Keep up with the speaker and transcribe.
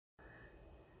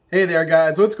Hey there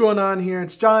guys, what's going on here?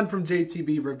 It's John from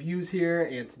JTB Reviews here,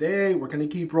 and today we're going to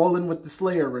keep rolling with the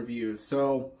Slayer reviews.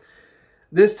 So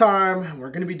this time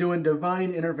we're going to be doing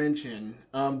Divine Intervention.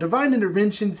 Divine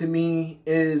Intervention to me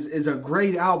is a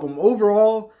great album.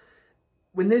 Overall,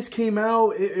 when this came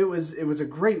out, it was a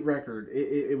great record.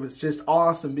 It was just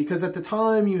awesome because at the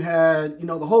time you had,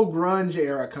 the whole grunge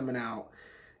era coming out.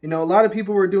 A lot of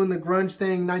people were doing the grunge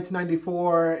thing,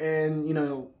 1994, and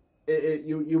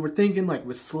you were thinking, like,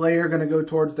 was Slayer going to go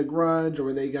towards the grunge, or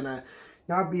were they going to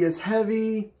not be as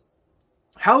heavy?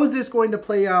 How is this going to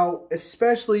play out,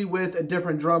 especially with a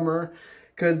different drummer?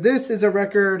 Because this is a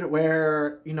record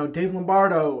where, Dave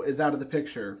Lombardo is out of the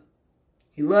picture.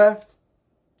 He left.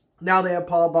 Now they have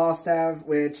Paul Bostaph,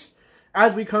 which,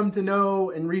 as we come to know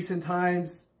in recent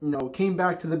times, came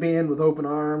back to the band with open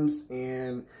arms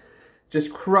and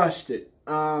just crushed it.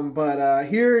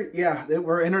 Here, yeah,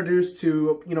 we're introduced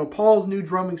to, Paul's new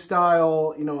drumming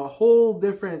style, a whole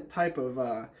different type of,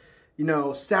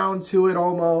 sound to it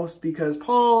almost, because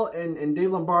Paul and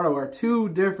Dave Lombardo are two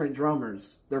different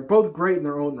drummers. They're both great in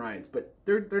their own rights, but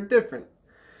they're different.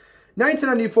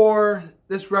 1994,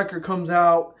 this record comes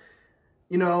out.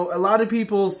 A lot of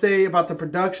people say about the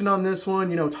production on this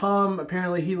one, Tom,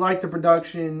 apparently he liked the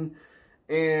production.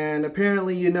 And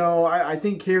apparently, I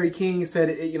think Kerry King said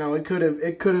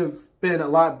it could have been a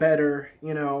lot better,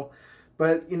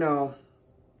 but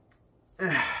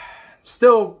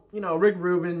still, Rick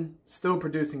Rubin still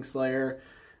producing Slayer,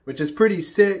 which is pretty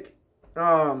sick.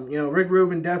 Rick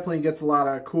Rubin definitely gets a lot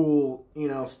of cool,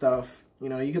 stuff.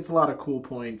 He gets a lot of cool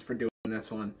points for doing this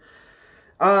one.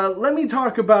 Let me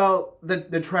talk about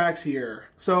the tracks here.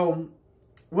 So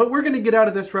what we're going to get out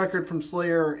of this record from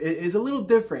Slayer is a little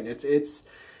different. It's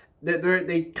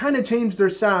they kind of changed their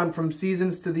sound from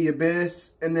Seasons to the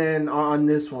Abyss, and then on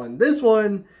this one. This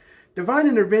one, Divine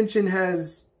Intervention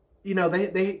has,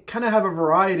 they kind of have a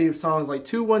variety of songs. Like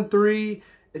 213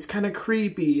 is kind of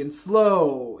creepy and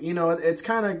slow. It's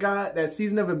kind of got that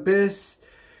Season of Abyss,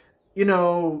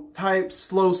 type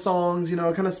slow songs,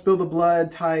 kind of Spill the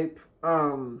Blood type.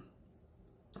 And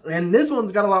this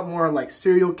one's got a lot more like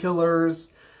Serial Killers.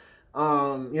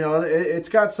 It's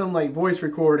got some like voice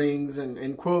recordings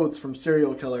and quotes from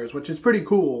serial killers, which is pretty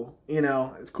cool.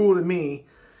 It's cool to me.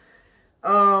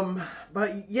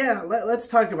 But yeah, let's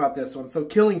talk about this one. So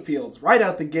Killing Fields, right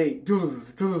out the gate,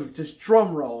 just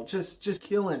drum roll, just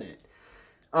killing it.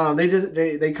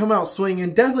 They come out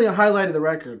swinging. Definitely a highlight of the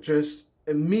record, just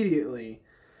immediately.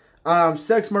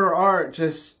 Sex, Murder, Art,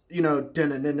 just it's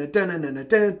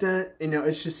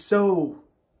just so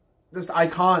just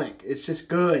iconic. It's just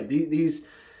good. These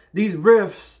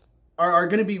riffs are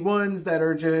going to be ones that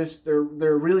are just they're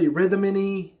really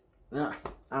rhythm-y. I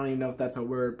don't even know if that's a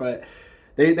word, but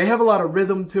they have a lot of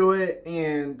rhythm to it,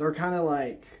 and they're kind of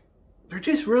like, they're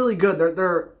just really good.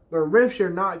 They're riffs you're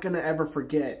not going to ever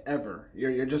forget, ever.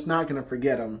 You're just not going to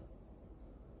forget them.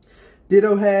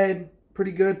 Ditto Head,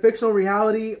 pretty good. Fictional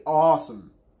Reality,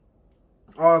 awesome.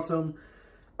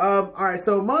 Alright,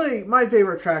 so my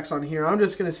favorite tracks on here, I'm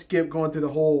just going to skip going through the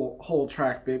whole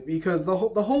track bit, because the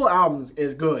whole album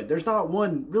is good. There's not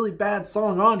one really bad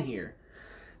song on here.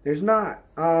 There's not.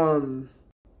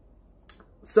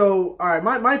 So, alright,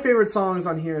 my favorite songs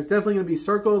on here is definitely going to be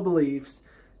Circle of Beliefs,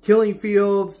 Killing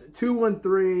Fields,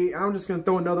 213. I'm just going to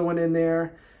throw another one in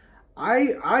there.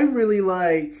 I really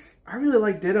like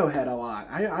Ditto Head a lot.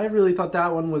 I really thought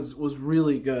that one was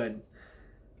really good.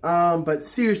 But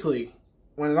seriously,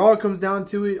 when it all comes down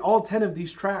to it, all 10 of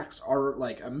these tracks are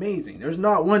like amazing. There's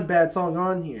not one bad song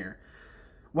on here.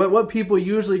 What people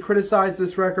usually criticize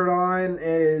this record on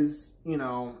is,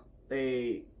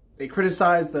 they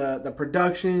criticize the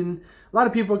production. A lot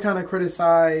of people kind of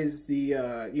criticize the,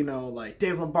 like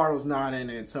Dave Lombardo's not in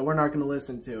it, so we're not going to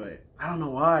listen to it. I don't know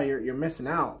why. You're missing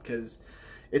out, because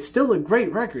it's still a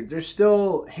great record. There's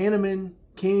still Hanneman,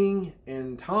 King,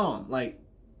 and Tom. Like,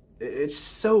 it's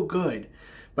so good.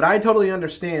 But I totally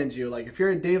understand you. Like, if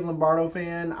you're a Dave Lombardo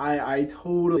fan, I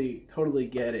totally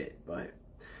get it. But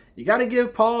you got to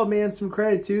give Paul, man, some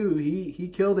credit, too. He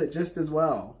killed it just as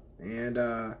well. And,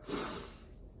 I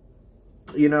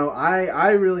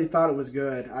really thought it was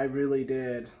good. I really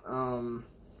did. But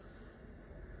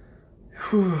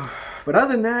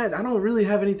other than that, I don't really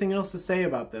have anything else to say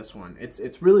about this one.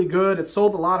 It's really good. It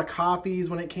sold a lot of copies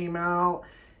when it came out.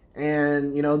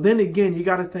 And, then again, you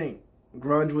got to think.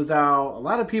 Grunge was out. A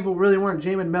lot of people really weren't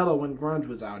jamming metal when grunge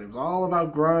was out. It was all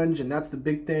about grunge, and that's the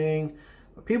big thing.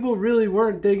 But people really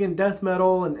weren't digging death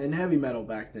metal and heavy metal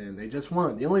back then. They just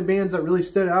weren't. The only bands that really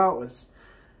stood out was,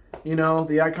 the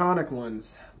iconic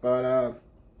ones. But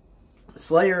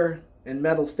Slayer and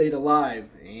metal stayed alive,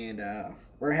 and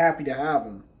we're happy to have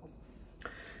them. I'll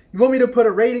You want me to put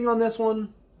a rating on this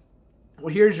one?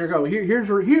 Well, here's your go. Here's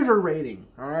your rating.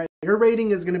 All right, your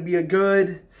rating is going to be a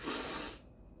good.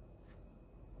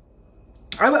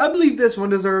 I believe this one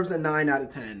deserves a 9 out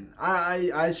of 10.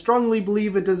 I strongly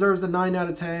believe it deserves a 9 out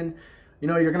of 10. You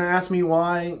know, you're going to ask me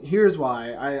why. Here's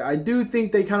why. I do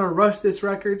think they kind of rushed this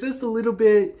record just a little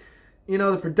bit. You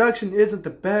know, the production isn't the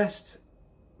best,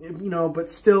 you know, but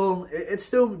still, it's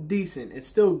still decent. It's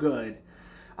still good.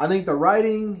 I think the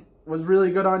writing was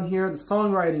really good on here. The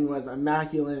songwriting was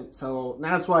immaculate. So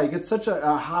that's why it gets such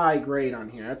a high grade on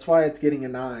here. That's why it's getting a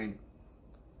 9.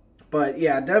 But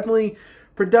yeah, definitely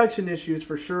production issues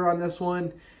for sure on this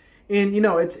one. And, you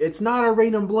know, it's not a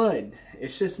Rain in Blood.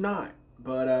 It's just not.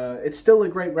 But it's still a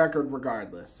great record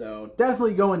regardless. So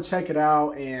definitely go and check it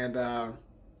out. And,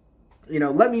 you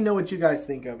know, let me know what you guys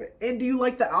think of it. And do you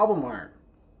like the album art?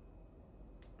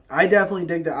 I definitely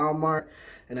dig the album art.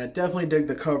 And I definitely dig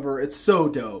the cover. It's so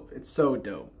dope. It's so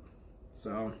dope.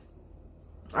 So,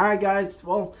 alright guys.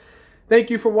 Well, thank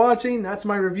you for watching. That's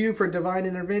my review for Divine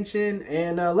Intervention.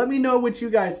 And let me know what you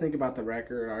guys think about the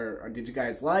record. Or did you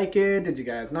guys like it? Did you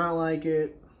guys not like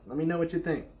it? Let me know what you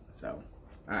think. So,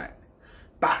 alright.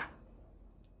 Bye.